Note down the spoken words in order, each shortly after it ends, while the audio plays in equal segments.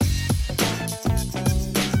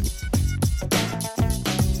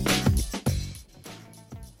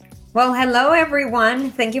Well, hello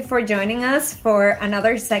everyone. Thank you for joining us for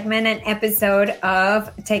another segment and episode of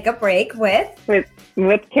Take a Break with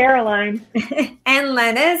Caroline and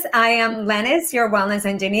Lennis. I am Lennis, your wellness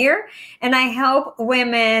engineer, and I help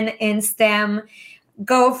women in STEM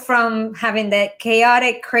go from having that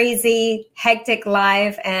chaotic, crazy, hectic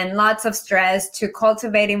life and lots of stress to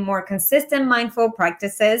cultivating more consistent mindful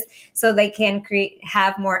practices so they can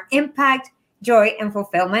have more impact, joy, and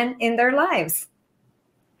fulfillment in their lives.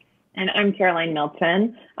 And I'm Caroline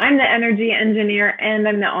Milton. I'm the energy engineer and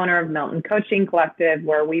I'm the owner of Milton Coaching Collective,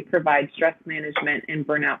 where we provide stress management and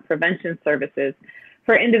burnout prevention services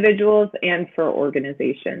for individuals and for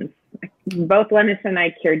organizations. Both Lennis and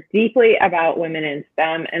I care deeply about women in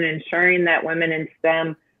STEM and ensuring that women in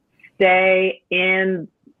STEM stay in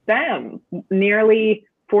STEM. Nearly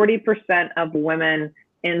 40% of women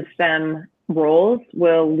in STEM roles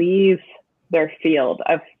will leave their field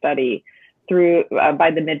of study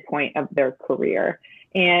by the midpoint of their career.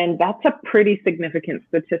 And that's a pretty significant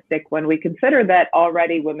statistic when we consider that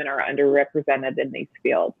already women are underrepresented in these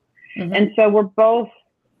fields. Mm-hmm. And so we're both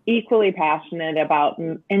equally passionate about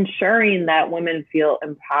ensuring that women feel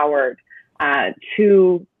empowered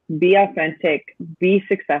to be authentic, be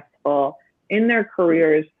successful in their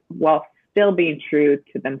careers while still being true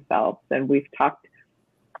to themselves. And we've talked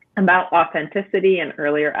about authenticity in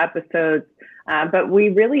earlier episodes, but we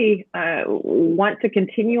really want to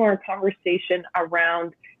continue our conversation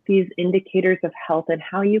around these indicators of health and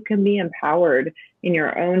how you can be empowered in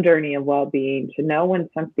your own journey of well-being to know when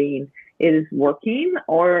something is working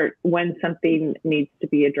or when something needs to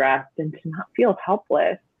be addressed, and to not feel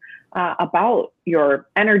helpless about your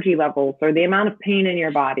energy levels or the amount of pain in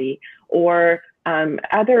your body or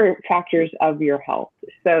other factors of your health.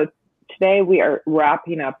 So today we are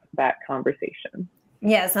wrapping up that conversation.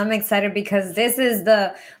 Yes, I'm excited because this is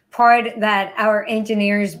the part that our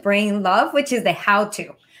engineers brain love, which is the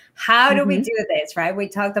how-to. How do we do this, right? We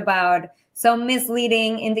talked about some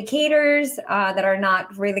misleading indicators that are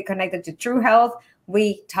not really connected to true health.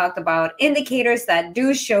 We talked about indicators that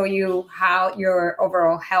do show you how your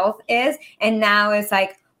overall health is. And now it's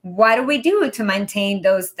like, what do we do to maintain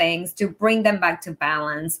those things, to bring them back to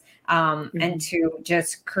balance, and to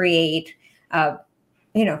just create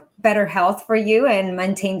better health for you and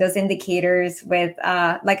maintain those indicators with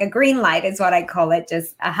like a green light is what I call it,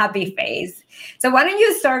 just a happy face. So why don't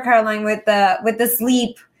you start, Caroline, with the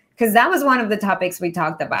sleep, because that was one of the topics we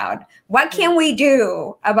talked about. What can we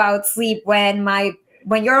do about sleep when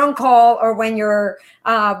you're on call or when your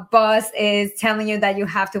boss is telling you that you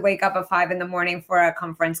have to wake up at 5 a.m. for a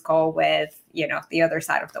conference call with, the other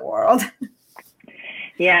side of the world?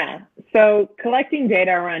 Yeah. So collecting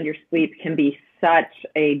data around your sleep can be such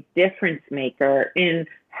a difference maker in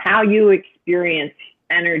how you experience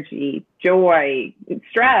energy, joy,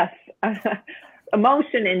 stress,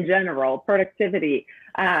 emotion in general, productivity.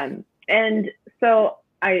 And so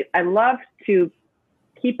I love to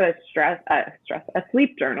keep a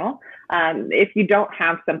sleep journal. If you don't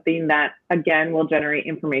have something that, again, will generate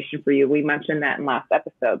information for you, we mentioned that in last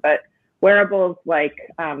episode, but wearables like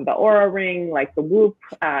the Oura Ring, like the Whoop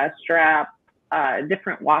strap,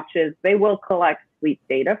 different watches, they will collect sleep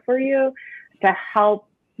data for you to help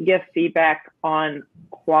give feedback on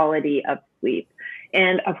quality of sleep.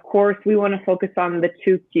 And of course, we want to focus on the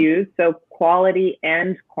 2 Qs, so quality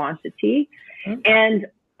and quantity. And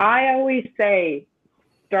I always say,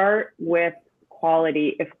 start with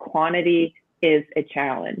quality if quantity is a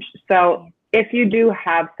challenge. So if you do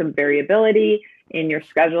have some variability in your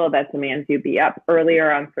schedule that demands you be up earlier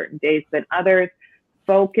on certain days than others,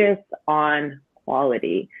 focus on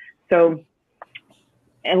quality. So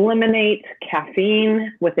eliminate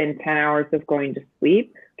caffeine within 10 hours of going to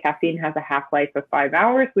sleep. Caffeine has a half-life of 5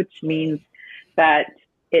 hours, which means that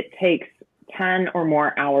it takes 10 or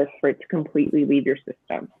more hours for it to completely leave your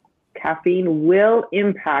system. Caffeine will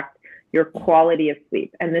impact your quality of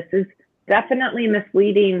sleep. And this is definitely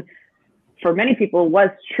misleading for many people, was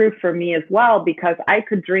true for me as well, because I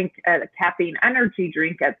could drink a caffeine energy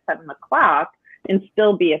drink at 7 o'clock and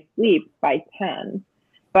still be asleep by 10.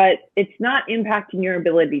 But it's not impacting your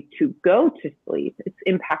ability to go to sleep. It's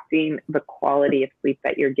impacting the quality of sleep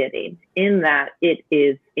that you're getting, in that it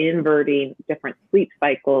is inverting different sleep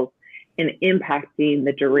cycles and impacting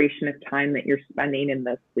the duration of time that you're spending in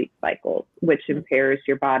those sleep cycles, which impairs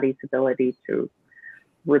your body's ability to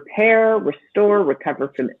repair, restore,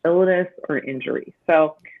 recover from illness or injury.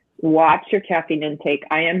 So watch your caffeine intake.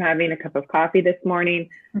 I am having a cup of coffee this morning.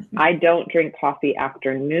 I don't drink coffee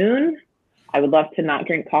after noon. I would love to not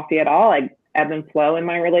drink coffee at all. I ebb and flow in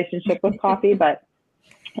my relationship with coffee, but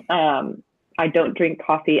I don't drink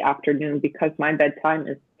coffee after noon because my bedtime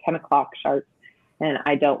is 10 o'clock sharp, and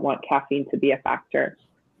I don't want caffeine to be a factor.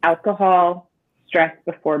 Alcohol, stress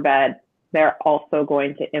before bed, they're also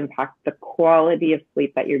going to impact the quality of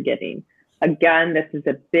sleep that you're getting. Again, this is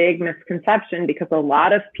a big misconception because a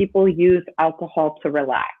lot of people use alcohol to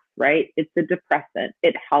relax, right? It's a depressant.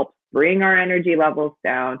 It helps bring our energy levels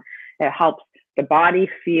down. It helps the body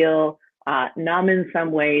feel numb in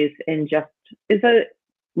some ways, and just is a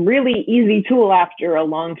really easy tool after a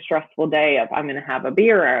long, stressful day of I'm going to have a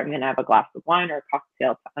beer or I'm going to have a glass of wine or a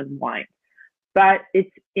cocktail to unwind. But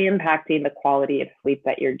it's impacting the quality of sleep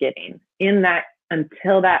that you're getting in that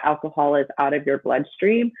until that alcohol is out of your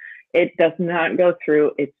bloodstream, it does not go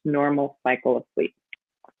through its normal cycle of sleep.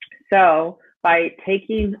 So by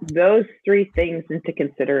taking those three things into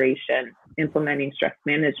consideration, implementing stress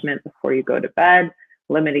management before you go to bed,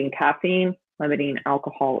 limiting caffeine, limiting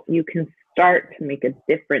alcohol, you can start to make a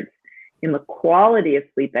difference in the quality of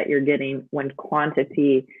sleep that you're getting when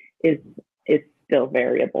quantity is still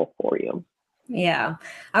variable for you. Yeah.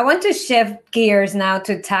 I want to shift gears now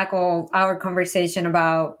to tackle our conversation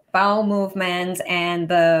about bowel movements and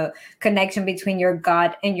the connection between your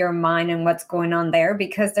gut and your mind and what's going on there,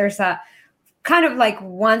 because there's a kind of like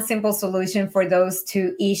one simple solution for those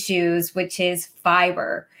two issues, which is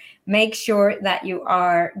fiber. Make sure that you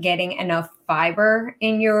are getting enough fiber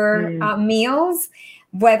in your meals,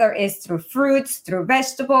 whether it's through fruits, through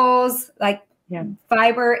vegetables.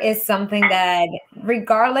 Fiber is something that,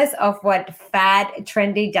 regardless of what fad,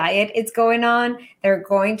 trendy diet is going on, they're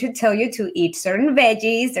going to tell you to eat certain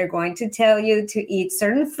veggies. They're going to tell you to eat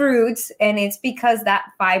certain fruits. And it's because that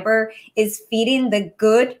fiber is feeding the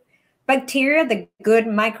good bacteria, the good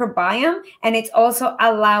microbiome, and it's also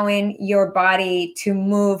allowing your body to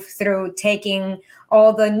move through taking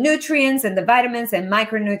all the nutrients and the vitamins and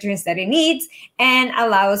micronutrients that it needs, and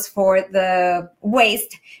allows for the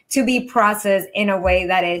waste to be processed in a way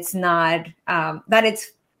that it's not, that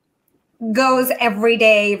it's goes every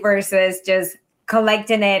day versus just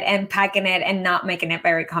collecting it and packing it and not making it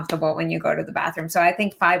very comfortable when you go to the bathroom. So I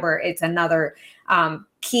think fiber is another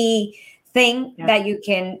key thing that you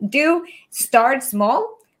can do. Start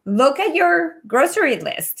small. Look at your grocery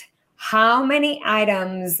list. How many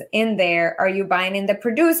items in there are you buying in the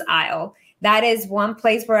produce aisle? That is one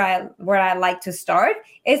place where I like to start.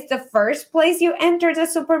 It's the first place you enter the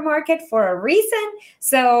supermarket for a reason.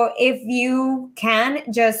 So if you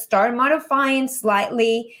can just start modifying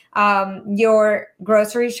slightly your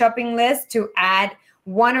grocery shopping list to add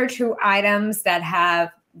one or two items that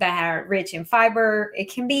are rich in fiber.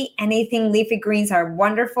 It can be anything. Leafy greens are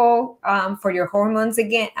wonderful for your hormones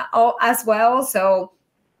as well. So,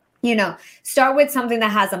 start with something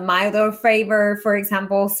that has a milder flavor. For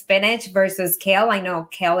example, spinach versus kale. I know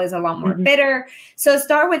kale is a lot more bitter. So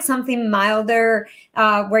start with something milder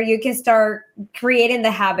where you can start creating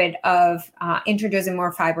the habit of introducing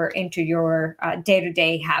more fiber into your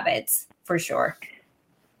day-to-day habits, for sure.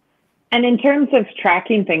 And in terms of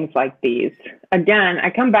tracking things like these, again,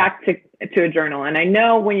 I come back to a journal. And I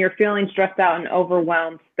know when you're feeling stressed out and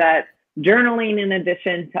overwhelmed that journaling, in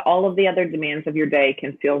addition to all of the other demands of your day,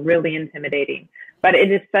 can feel really intimidating. But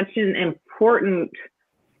it is such an important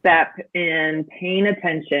step in paying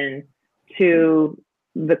attention to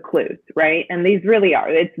the clues, right? And these really are.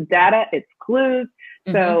 It's data, it's clues.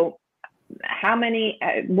 So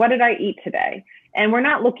what did I eat today? And we're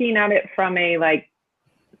not looking at it from a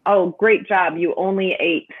oh, great job, you only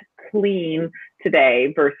ate clean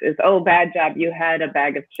today versus, oh, bad job, you had a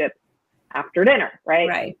bag of chips after dinner, right?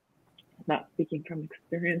 Right. Not speaking from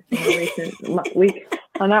experience in the recent week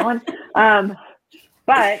on that one.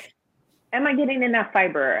 But am I getting enough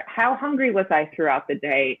fiber? How hungry was I throughout the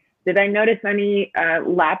day? Did I notice any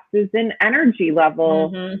lapses in energy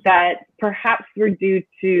level that perhaps were due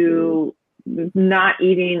to not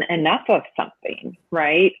eating enough of something,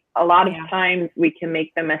 right? A lot of times we can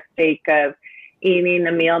make the mistake of eating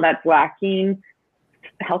a meal that's lacking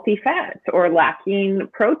healthy fats or lacking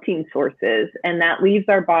protein sources, and that leaves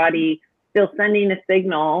our body still sending a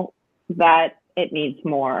signal that it needs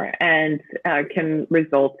more and can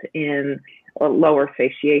result in a lower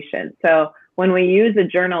satiation. So when we use a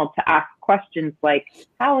journal to ask questions like,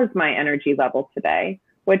 how is my energy level today?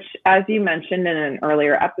 Which, as you mentioned in an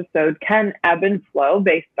earlier episode, can ebb and flow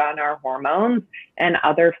based on our hormones and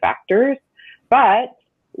other factors, but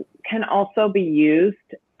can also be used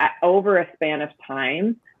over a span of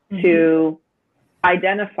time to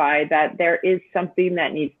identify that there is something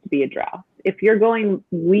that needs to be addressed. If you're going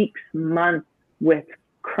weeks, months with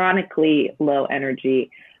chronically low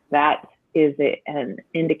energy, that is an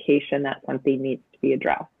indication that something needs to be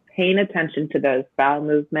addressed. Paying attention to those bowel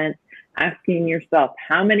movements, asking yourself,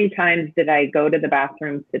 how many times did I go to the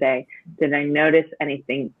bathroom today? Did I notice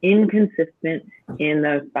anything inconsistent in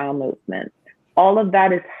those bowel movements? All of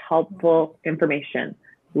that is helpful information.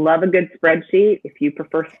 Love a good spreadsheet. If you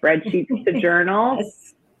prefer spreadsheets to journals,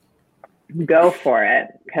 yes. Go for it,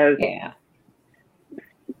 because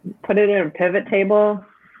put it in a pivot table.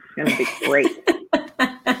 It's going to be great.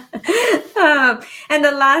 And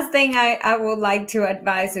the last thing I would like to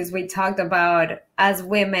advise is we talked about, as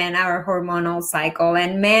women, our hormonal cycle,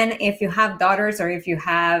 and men, if you have daughters or if you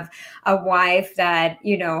have a wife that,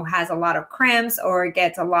 has a lot of cramps or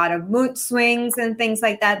gets a lot of mood swings and things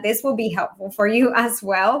like that, this will be helpful for you as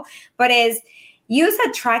well. But use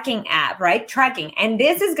a tracking app, right? Tracking. And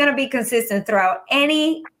this is going to be consistent throughout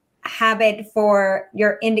any habit for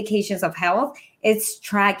your indications of health. It's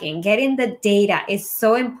tracking. Getting the data is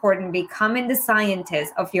so important. Becoming the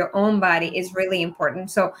scientist of your own body is really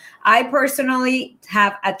important. So I personally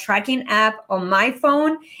have a tracking app on my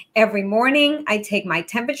phone. Every morning, I take my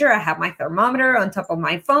temperature. I have my thermometer on top of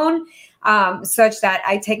my phone, such that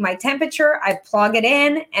I take my temperature, I plug it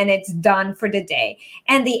in, and it's done for the day.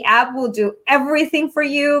 And the app will do everything for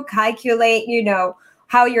you, calculate,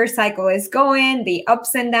 how your cycle is going, the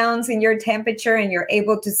ups and downs in your temperature, and you're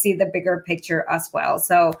able to see the bigger picture as well.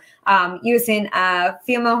 So using a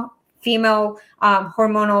female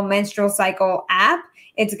hormonal menstrual cycle app,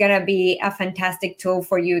 it's going to be a fantastic tool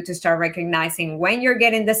for you to start recognizing when you're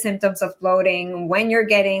getting the symptoms of bloating, when you're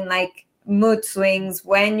getting like mood swings,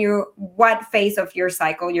 what phase of your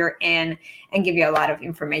cycle you're in, and give you a lot of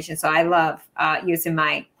information. So I love using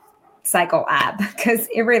my cycle app because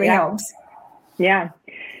it really helps. Yeah.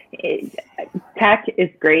 Tech is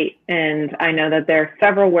great. And I know that there are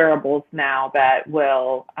several wearables now that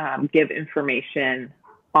will give information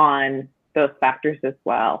on those factors as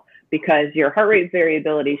well, because your heart rate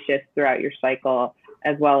variability shifts throughout your cycle,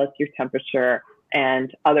 as well as your temperature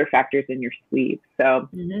and other factors in your sleep. So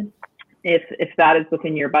if that is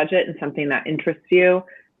within your budget and something that interests you,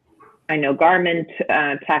 I know Garmin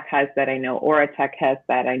Tech has that. I know Aura Tech has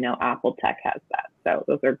that. I know Apple Tech has that. So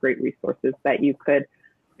those are great resources that you could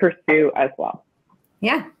pursue as well.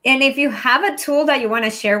 Yeah. And if you have a tool that you want to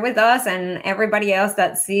share with us and everybody else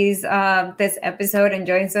that sees this episode and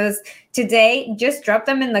joins us today, just drop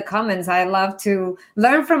them in the comments. I love to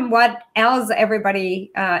learn from what else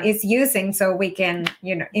everybody is using so we can,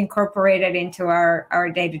 incorporate it into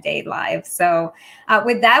our day-to-day life. So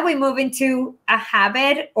with that, we move into a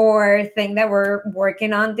habit or thing that we're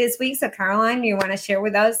working on this week. So Caroline, you want to share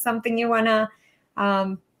with us something you want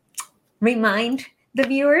to remind the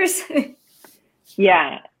viewers?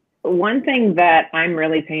 Yeah. One thing that I'm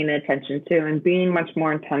really paying attention to and being much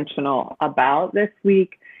more intentional about this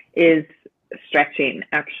week is stretching,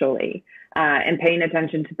 actually, and paying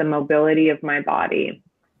attention to the mobility of my body.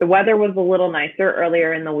 The weather was a little nicer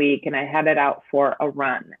earlier in the week, and I headed out for a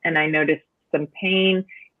run, and I noticed some pain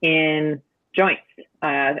in joints,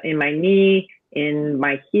 in my knee, in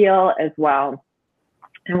my heel as well.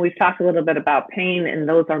 And we've talked a little bit about pain, and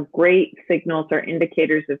those are great signals or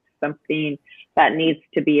indicators of something that needs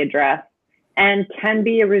to be addressed and can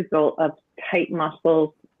be a result of tight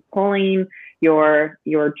muscles pulling your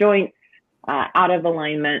joints out of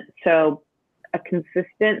alignment. So a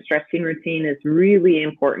consistent stretching routine is really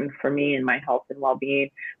important for me in my health and well-being,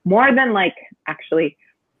 more than actually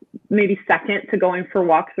maybe second to going for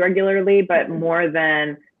walks regularly, but more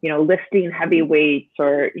than lifting heavy weights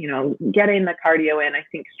or getting the cardio in. I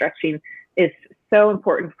think stretching is so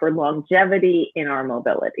important for longevity in our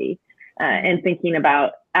mobility. And thinking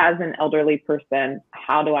about, as an elderly person,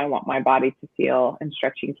 how do I want my body to feel? And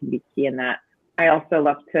stretching can be key in that. I also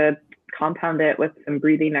love to compound it with some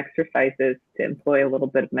breathing exercises to employ a little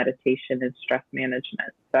bit of meditation and stress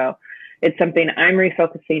management. So it's something I'm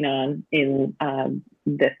refocusing on in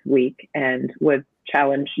this week, and would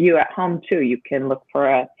challenge you at home too. You can look for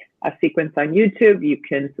a sequence on YouTube. You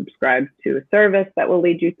can subscribe to a service that will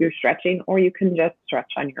lead you through stretching, or you can just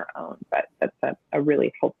stretch on your own. But that's a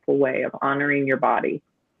really helpful way of honoring your body.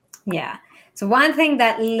 Yeah. So one thing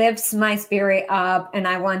that lifts my spirit up and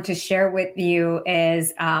I want to share with you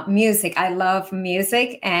is music. I love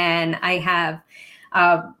music, and I have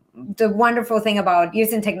the wonderful thing about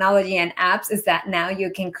using technology and apps is that now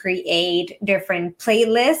you can create different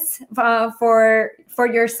playlists for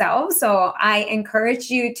yourself. So I encourage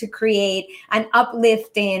you to create an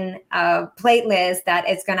uplifting playlist that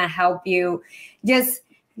is going to help you just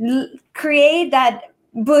create that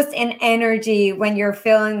boost in energy when you're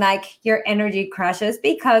feeling like your energy crashes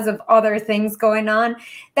because of other things going on.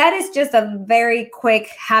 That is just a very quick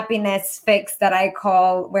happiness fix that I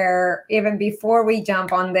call, where even before we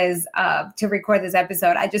jump on this to record this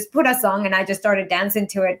episode, I just put a song and I just started dancing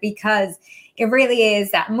to it, because it really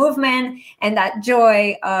is that movement and that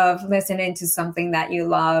joy of listening to something that you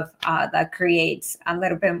love that creates a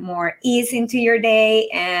little bit more ease into your day,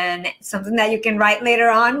 and something that you can write later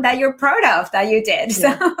on that you're proud of that you did.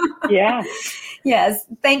 Yeah. So, Yeah. yes,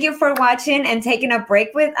 thank you for watching and taking a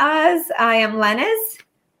break with us. I am Lennis.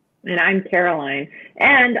 And I'm Caroline.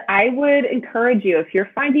 And I would encourage you, if you're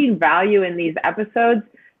finding value in these episodes,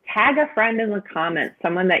 tag a friend in the comments,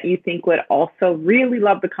 someone that you think would also really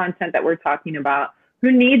love the content that we're talking about,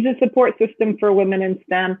 who needs a support system for women in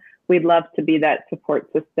STEM. We'd love to be that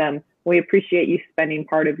support system. We appreciate you spending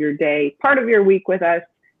part of your day, part of your week with us,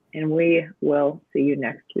 and we will see you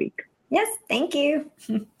next week. Yes, thank you.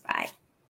 Bye.